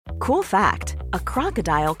Cool fact, a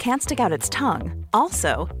crocodile can't stick out its tongue.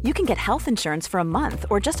 Also, you can get health insurance for a month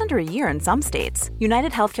or just under a year in some states.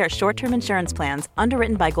 United Healthcare short-term insurance plans,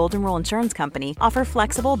 underwritten by Golden Rule Insurance Company, offer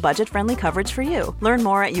flexible, budget-friendly coverage for you. Learn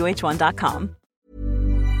more at uh1.com.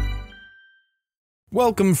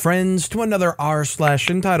 Welcome, friends, to another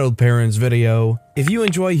rSlash Parents video. If you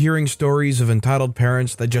enjoy hearing stories of entitled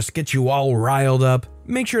parents that just get you all riled up,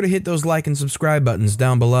 make sure to hit those like and subscribe buttons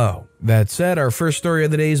down below. That said, our first story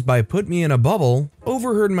of the day is by Put Me in a Bubble.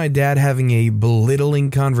 Overheard my dad having a belittling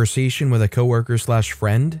conversation with a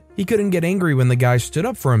coworker/friend. He couldn't get angry when the guy stood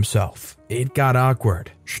up for himself. It got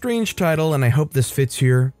awkward. Strange title, and I hope this fits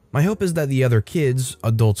here. My hope is that the other kids,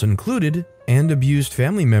 adults included, and abused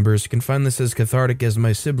family members can find this as cathartic as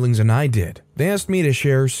my siblings and I did. They asked me to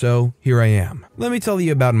share, so here I am. Let me tell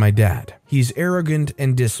you about my dad. He's arrogant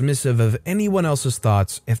and dismissive of anyone else's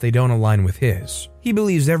thoughts if they don't align with his. He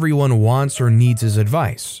believes everyone wants or needs his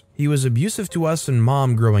advice. He was abusive to us and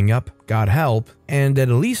mom growing up, God help, and at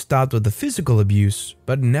least stopped with the physical abuse,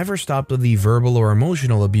 but never stopped with the verbal or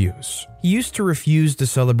emotional abuse. He used to refuse to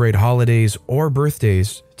celebrate holidays or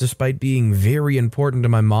birthdays, despite being very important to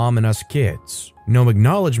my mom and us kids. No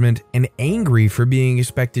acknowledgement, and angry for being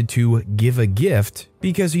expected to give a gift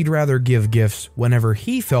because he'd rather give gifts whenever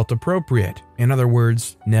he felt appropriate. In other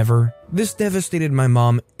words, never. This devastated my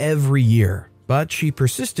mom every year. But she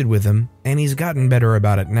persisted with him, and he's gotten better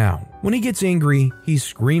about it now. When he gets angry, he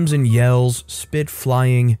screams and yells, spit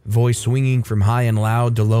flying, voice swinging from high and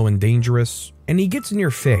loud to low and dangerous, and he gets in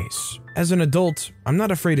your face. As an adult, I'm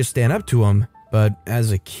not afraid to stand up to him, but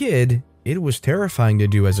as a kid, it was terrifying to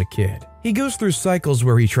do as a kid. He goes through cycles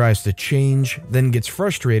where he tries to change, then gets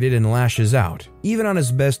frustrated and lashes out. Even on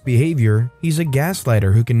his best behavior, he's a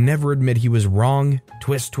gaslighter who can never admit he was wrong,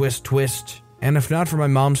 twist, twist, twist. And if not for my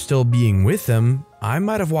mom still being with him, I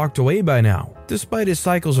might have walked away by now, despite his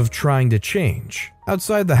cycles of trying to change.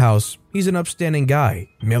 Outside the house, he's an upstanding guy,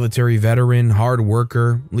 military veteran, hard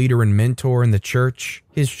worker, leader and mentor in the church.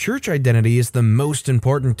 His church identity is the most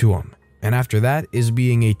important to him, and after that is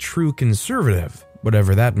being a true conservative,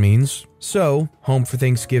 whatever that means. So, home for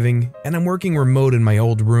Thanksgiving, and I'm working remote in my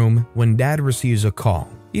old room when Dad receives a call.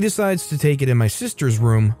 He decides to take it in my sister's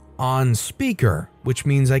room on speaker, which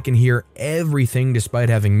means I can hear everything despite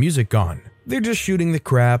having music on. They're just shooting the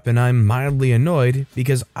crap, and I'm mildly annoyed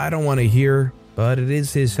because I don't want to hear, but it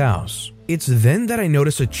is his house. It's then that I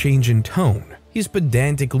notice a change in tone. He's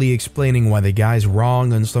pedantically explaining why the guy's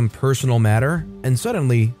wrong on some personal matter, and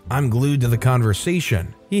suddenly, I'm glued to the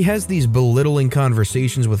conversation. He has these belittling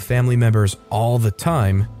conversations with family members all the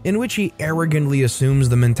time, in which he arrogantly assumes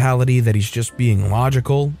the mentality that he's just being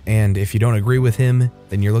logical, and if you don't agree with him,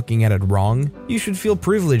 then you're looking at it wrong. You should feel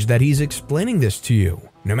privileged that he's explaining this to you.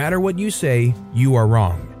 No matter what you say, you are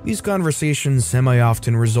wrong. These conversations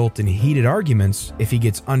semi-often result in heated arguments if he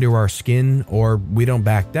gets under our skin or we don't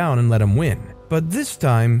back down and let him win. But this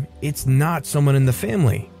time, it's not someone in the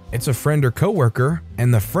family. It's a friend or coworker,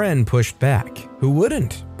 and the friend pushed back. Who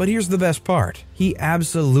wouldn't? But here's the best part. He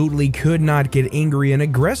absolutely could not get angry and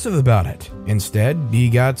aggressive about it. Instead, he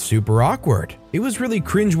got super awkward. It was really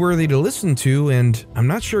cringeworthy to listen to, and I'm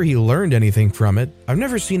not sure he learned anything from it. I've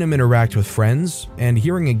never seen him interact with friends, and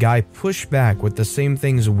hearing a guy push back with the same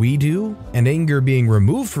things we do, and anger being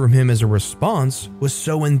removed from him as a response, was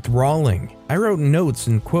so enthralling. I wrote notes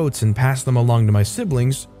and quotes and passed them along to my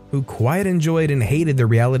siblings, who quite enjoyed and hated the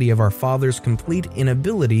reality of our father's complete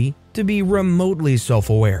inability to be remotely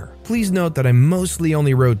self-aware. Please note that I mostly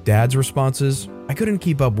only wrote Dad's responses. I couldn't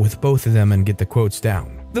keep up with both of them and get the quotes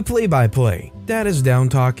down. The play-by-play. Dad is down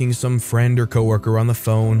talking some friend or coworker on the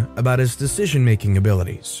phone about his decision-making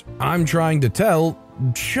abilities. I'm trying to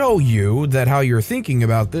show you that how you're thinking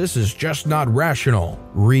about this is just not rational.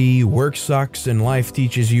 Work sucks and life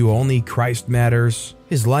teaches you only Christ matters.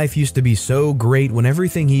 His life used to be so great when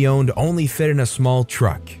everything he owned only fit in a small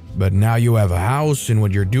truck. But now you have a house, and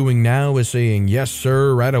what you're doing now is saying, yes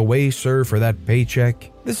sir, right away sir, for that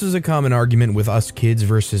paycheck. This is a common argument with us kids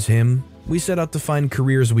versus him. We set out to find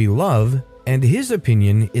careers we love, and his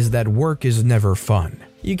opinion is that work is never fun.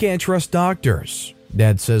 You can't trust doctors.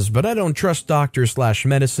 Dad says, but I don't trust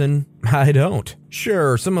doctors/medicine. I don't.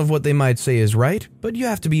 Sure, some of what they might say is right, but you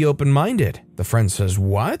have to be open-minded. The friend says,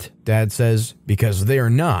 what? Dad says, because they're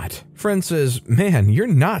not. Friend says, man, you're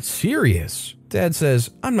not serious. Dad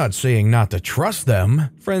says, I'm not saying not to trust them.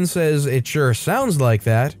 Friend says, it sure sounds like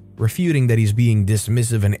that, refuting that he's being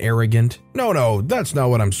dismissive and arrogant. No, that's not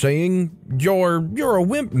what I'm saying. You're a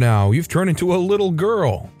wimp now. You've turned into a little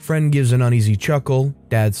girl. Friend gives an uneasy chuckle.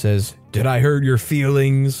 Dad says, did I hurt your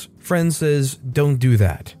feelings? Friend says, don't do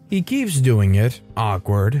that. He keeps doing it.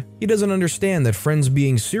 Awkward. He doesn't understand that friend's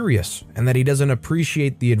being serious and that he doesn't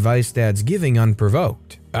appreciate the advice dad's giving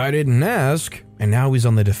unprovoked. I didn't ask. And now he's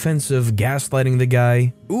on the defensive, gaslighting the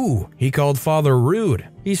guy. Ooh, he called father rude.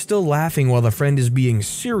 He's still laughing while the friend is being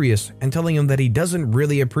serious and telling him that he doesn't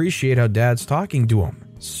really appreciate how dad's talking to him.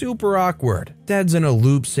 Super awkward. Dad's in a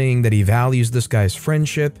loop saying that he values this guy's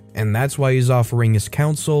friendship and that's why he's offering his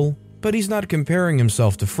counsel. But he's not comparing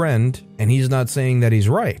himself to friend, and he's not saying that he's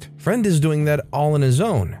right. Friend is doing that all on his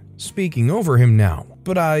own, speaking over him now.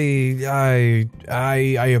 But I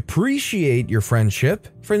appreciate your friendship.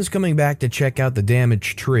 Friend's coming back to check out the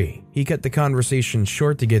damaged tree. He cut the conversation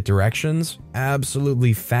short to get directions.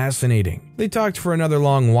 Absolutely fascinating. They talked for another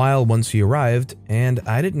long while once he arrived, and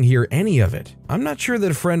I didn't hear any of it. I'm not sure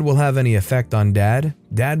that friend will have any effect on dad.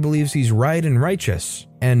 Dad believes he's right and righteous,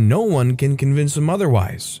 and no one can convince him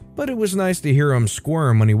otherwise. But it was nice to hear him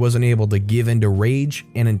squirm when he wasn't able to give in to rage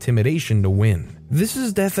and intimidation to win. This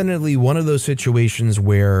is definitely one of those situations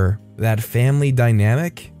where that family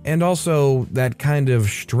dynamic and also that kind of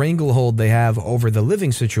stranglehold they have over the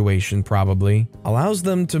living situation probably allows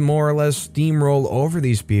them to more or less steamroll over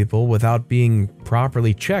these people without being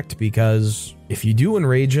properly checked, because if you do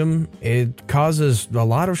enrage them, it causes a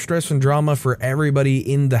lot of stress and drama for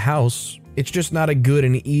everybody in the house. It's just not a good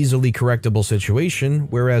and easily correctable situation,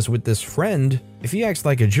 whereas with this friend, if he acts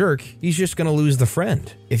like a jerk, he's just gonna lose the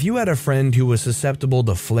friend. If you had a friend who was susceptible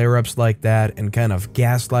to flare-ups like that and kind of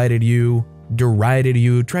gaslighted you, derided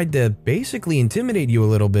you, tried to basically intimidate you a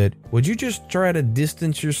little bit, would you just try to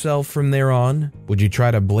distance yourself from there on? Would you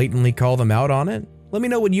try to blatantly call them out on it? Let me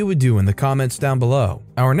know what you would do in the comments down below.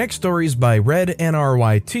 Our next story is by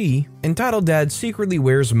RedNRYT, entitled Dad Secretly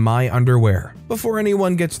Wears My Underwear. Before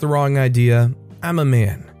anyone gets the wrong idea, I'm a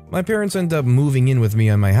man. My parents ended up moving in with me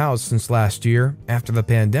on my house since last year, after the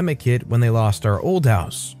pandemic hit when they lost our old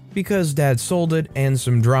house. Because Dad sold it and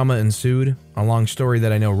some drama ensued, a long story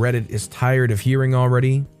that I know Reddit is tired of hearing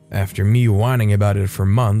already, after me whining about it for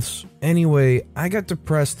months. Anyway, I got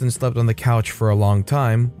depressed and slept on the couch for a long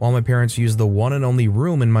time while my parents used the one and only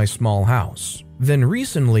room in my small house. Then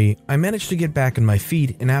recently, I managed to get back on my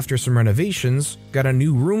feet and after some renovations, got a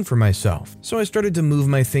new room for myself. So I started to move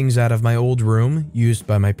my things out of my old room, used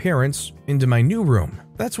by my parents, into my new room.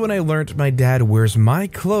 That's when I learned my dad wears my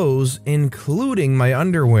clothes, including my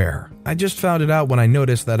underwear. I just found it out when I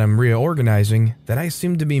noticed that I'm reorganizing that I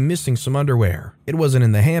seem to be missing some underwear. It wasn't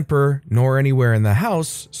in the hamper, nor anywhere in the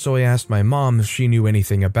house, so I asked my mom if she knew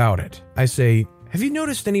anything about it. I say, "Have you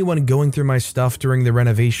noticed anyone going through my stuff during the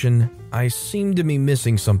renovation? I seem to be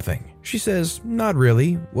missing something." She says, "Not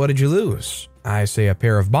really. What did you lose?" I say, "A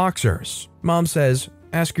pair of boxers." Mom says,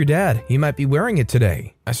 "Ask your dad. He might be wearing it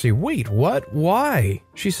today." I say, "Wait, what? Why?"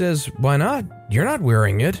 She says, "Why not? You're not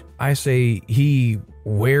wearing it." I say, "He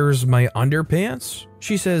wears my underpants?"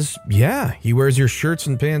 She says, "Yeah, he wears your shirts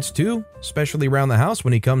and pants too, especially around the house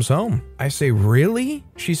when he comes home." I say, "Really?"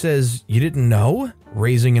 She says, "You didn't know?"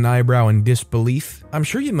 Raising an eyebrow in disbelief. "I'm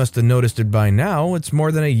sure you must have noticed it by now. It's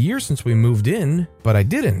more than a year since we moved in." But I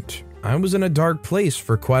didn't. I was in a dark place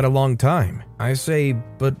for quite a long time. I say,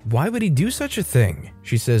 "But why would he do such a thing?"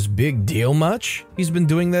 She says, "Big deal much? He's been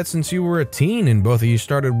doing that since you were a teen and both of you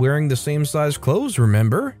started wearing the same size clothes,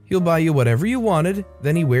 remember? He'll buy you whatever you wanted,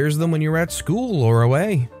 then he wears them when you're at school or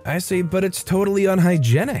away." I say, "But it's totally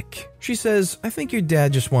unhygienic." She says, "I think your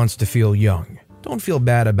dad just wants to feel young. Don't feel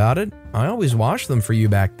bad about it. I always washed them for you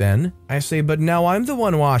back then." I say, "But now I'm the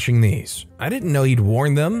one washing these. I didn't know he'd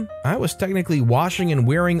worn them. I was technically washing and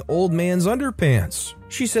wearing old man's underpants."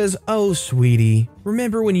 She says, "Oh, sweetie,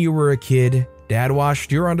 remember when you were a kid? Dad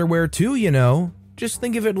washed your underwear too, you know. Just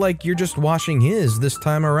think of it like you're just washing his this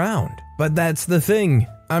time around." But that's the thing.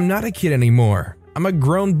 I'm not a kid anymore. I'm a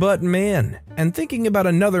grown butt man. And thinking about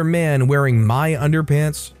another man wearing my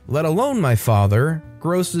underpants, let alone my father,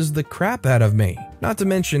 grosses the crap out of me. Not to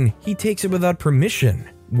mention, he takes it without permission.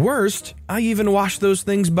 Worst, I even wash those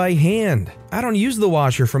things by hand. I don't use the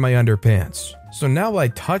washer for my underpants. So now I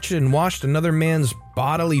touched and washed another man's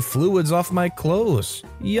bodily fluids off my clothes.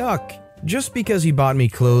 Yuck. Just because he bought me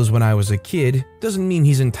clothes when I was a kid doesn't mean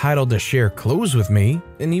he's entitled to share clothes with me,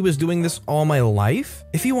 and he was doing this all my life?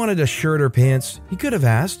 If he wanted a shirt or pants, he could have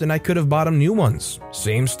asked and I could have bought him new ones.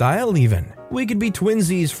 Same style even. We could be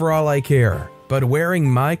twinsies for all I care. But wearing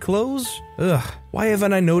my clothes? Ugh, why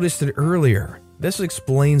haven't I noticed it earlier? This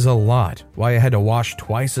explains a lot why I had to wash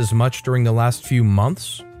twice as much during the last few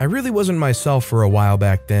months. I really wasn't myself for a while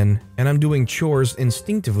back then, and I'm doing chores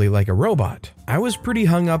instinctively like a robot. I was pretty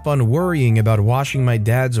hung up on worrying about washing my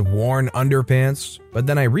dad's worn underpants, but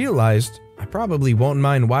then I realized I probably won't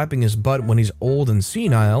mind wiping his butt when he's old and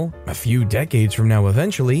senile, a few decades from now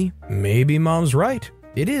eventually. Maybe Mom's right.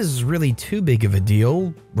 It is really too big of a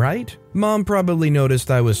deal, right? Mom probably noticed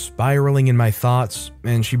I was spiraling in my thoughts,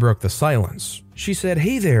 and she broke the silence. She said,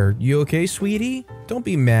 "Hey there, you okay, sweetie? Don't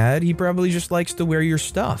be mad, he probably just likes to wear your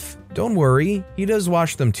stuff. Don't worry, he does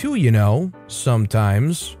wash them too, you know,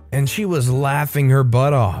 sometimes." And she was laughing her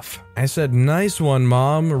butt off. I said, "Nice one,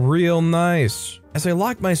 Mom, real nice." As I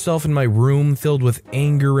locked myself in my room filled with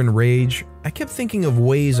anger and rage, I kept thinking of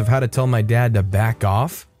ways of how to tell my dad to back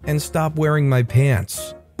off and stop wearing my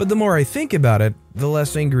pants. But the more I think about it, the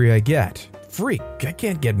less angry I get. Freak, I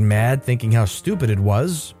can't get mad thinking how stupid it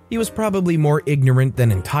was. He was probably more ignorant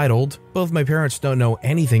than entitled. Both my parents don't know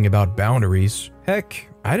anything about boundaries. Heck,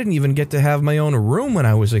 I didn't even get to have my own room when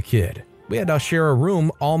I was a kid. We had to share a room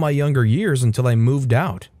all my younger years until I moved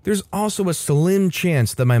out. There's also a slim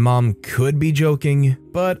chance that my mom could be joking,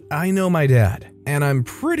 but I know my dad, and I'm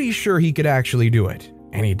pretty sure he could actually do it.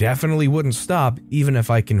 And he definitely wouldn't stop even if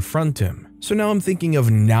I confront him. So now I'm thinking of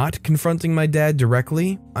not confronting my dad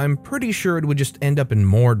directly. I'm pretty sure it would just end up in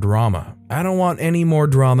more drama. I don't want any more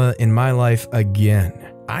drama in my life again.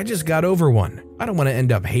 I just got over one. I don't want to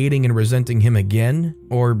end up hating and resenting him again,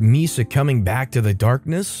 or me succumbing back to the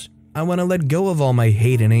darkness. I want to let go of all my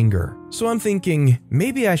hate and anger. So I'm thinking,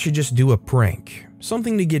 maybe I should just do a prank.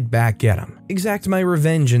 Something to get back at him. Exact my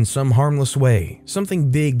revenge in some harmless way.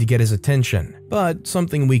 Something big to get his attention. But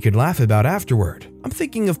something we could laugh about afterward. I'm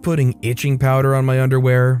thinking of putting itching powder on my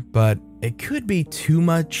underwear, but it could be too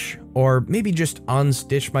much. Or maybe just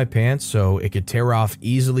unstitch my pants so it could tear off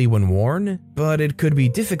easily when worn. But it could be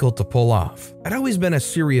difficult to pull off. I'd always been a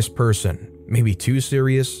serious person. Maybe too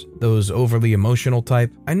serious, those overly emotional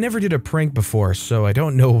type. I never did a prank before, so I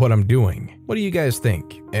don't know what I'm doing. What do you guys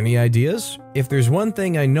think? Any ideas? If there's one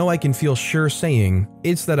thing I know I can feel sure saying,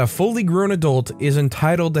 it's that a fully grown adult is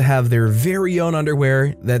entitled to have their very own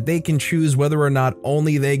underwear that they can choose whether or not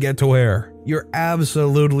only they get to wear. You're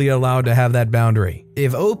absolutely allowed to have that boundary.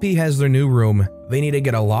 If OP has their new room, they need to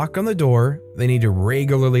get a lock on the door, they need to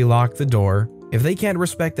regularly lock the door. If they can't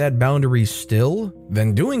respect that boundary still,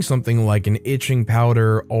 then doing something like an itching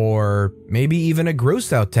powder or maybe even a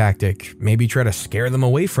gross out tactic, maybe try to scare them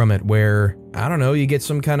away from it where, I don't know, you get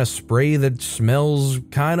some kind of spray that smells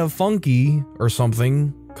kind of funky or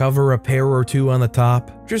something, cover a pair or two on the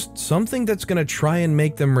top, just something that's gonna try and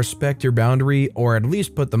make them respect your boundary or at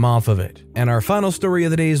least put them off of it. And our final story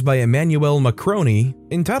of the day is by Emmanuel Macroni.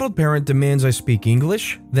 Entitled parent demands I speak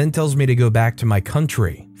English, then tells me to go back to my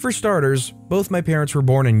country. For starters, both my parents were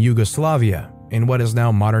born in Yugoslavia, in what is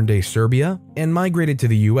now modern-day Serbia, and migrated to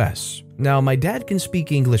the US. Now, my dad can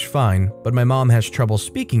speak English fine, but my mom has trouble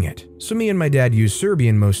speaking it, so me and my dad use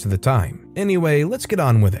Serbian most of the time. Anyway, let's get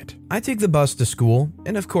on with it. I take the bus to school,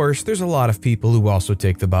 and of course, there's a lot of people who also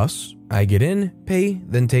take the bus. I get in, pay,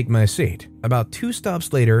 then take my seat. About 2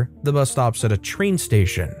 stops later, the bus stops at a train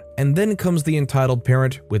station, and then comes the entitled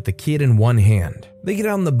parent with the kid in one hand. They get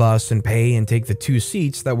on the bus and pay and take the 2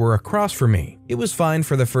 seats that were across from me. It was fine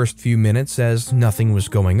for the first few minutes as nothing was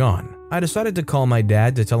going on. I decided to call my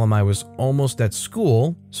dad to tell him I was almost at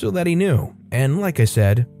school so that he knew. And like I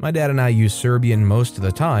said, my dad and I use Serbian most of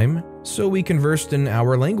the time, so we conversed in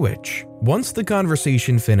our language. Once the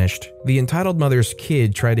conversation finished, the entitled mother's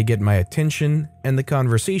kid tried to get my attention, and the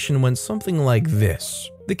conversation went something like this.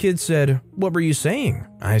 The kid said, "What were you saying?"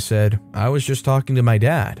 I said, "I was just talking to my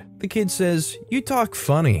dad." The kid says, "You talk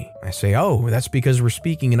funny." I say, "Oh, that's because we're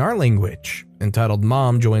speaking in our language." Entitled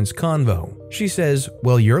mom joins convo. She says,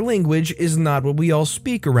 "Well, your language is not what we all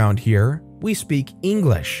speak around here. We speak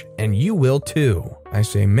English, and you will too." I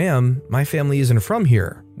say, "Ma'am, my family isn't from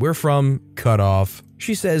here. We're from cut off."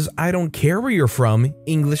 She says, "I don't care where you're from.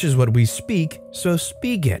 English is what we speak, so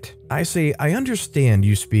speak it." I say, "I understand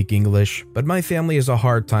you speak English, but my family has a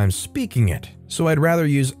hard time speaking it. So I'd rather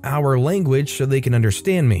use our language so they can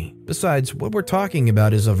understand me. Besides, what we're talking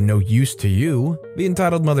about is of no use to you." The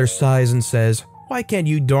entitled mother sighs and says, "Why can't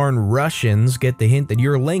you darn Russians get the hint that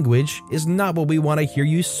your language is not what we want to hear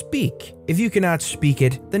you speak? If you cannot speak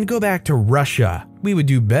it, then go back to Russia. We would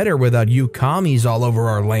do better without you commies all over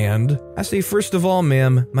our land." I say, "First of all,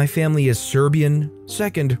 ma'am, my family is Serbian.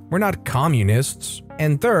 Second, we're not communists.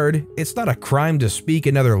 And third, it's not a crime to speak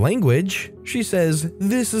another language." She says,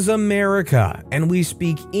 "This is America, and we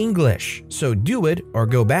speak English, so do it or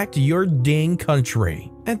go back to your dang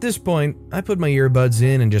country." At this point, I put my earbuds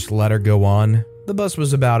in and just let her go on. The bus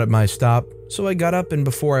was about at my stop, so I got up and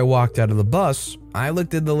before I walked out of the bus, I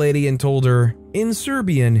looked at the lady and told her, in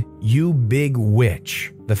Serbian, "You big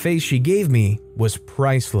witch." The face she gave me was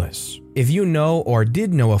priceless. If you know or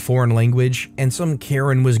did know a foreign language and some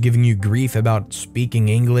Karen was giving you grief about speaking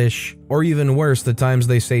English, or even worse, the times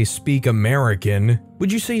they say speak American,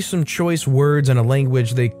 would you say some choice words in a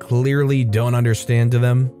language they clearly don't understand to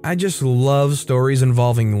them? I just love stories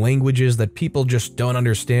involving languages that people just don't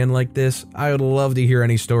understand like this. I would love to hear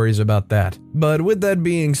any stories about that. But with that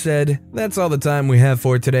being said, that's all the time we have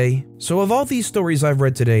for today. So of all these stories I've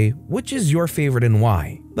read today, which is your favorite and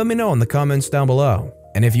why? Let me know in the comments down below.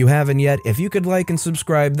 And if you haven't yet, if you could like and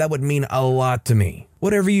subscribe, that would mean a lot to me.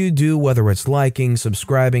 Whatever you do, whether it's liking,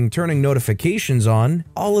 subscribing, turning notifications on,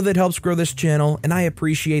 all of it helps grow this channel, and I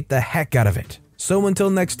appreciate the heck out of it. So until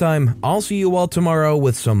next time, I'll see you all tomorrow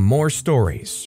with some more stories.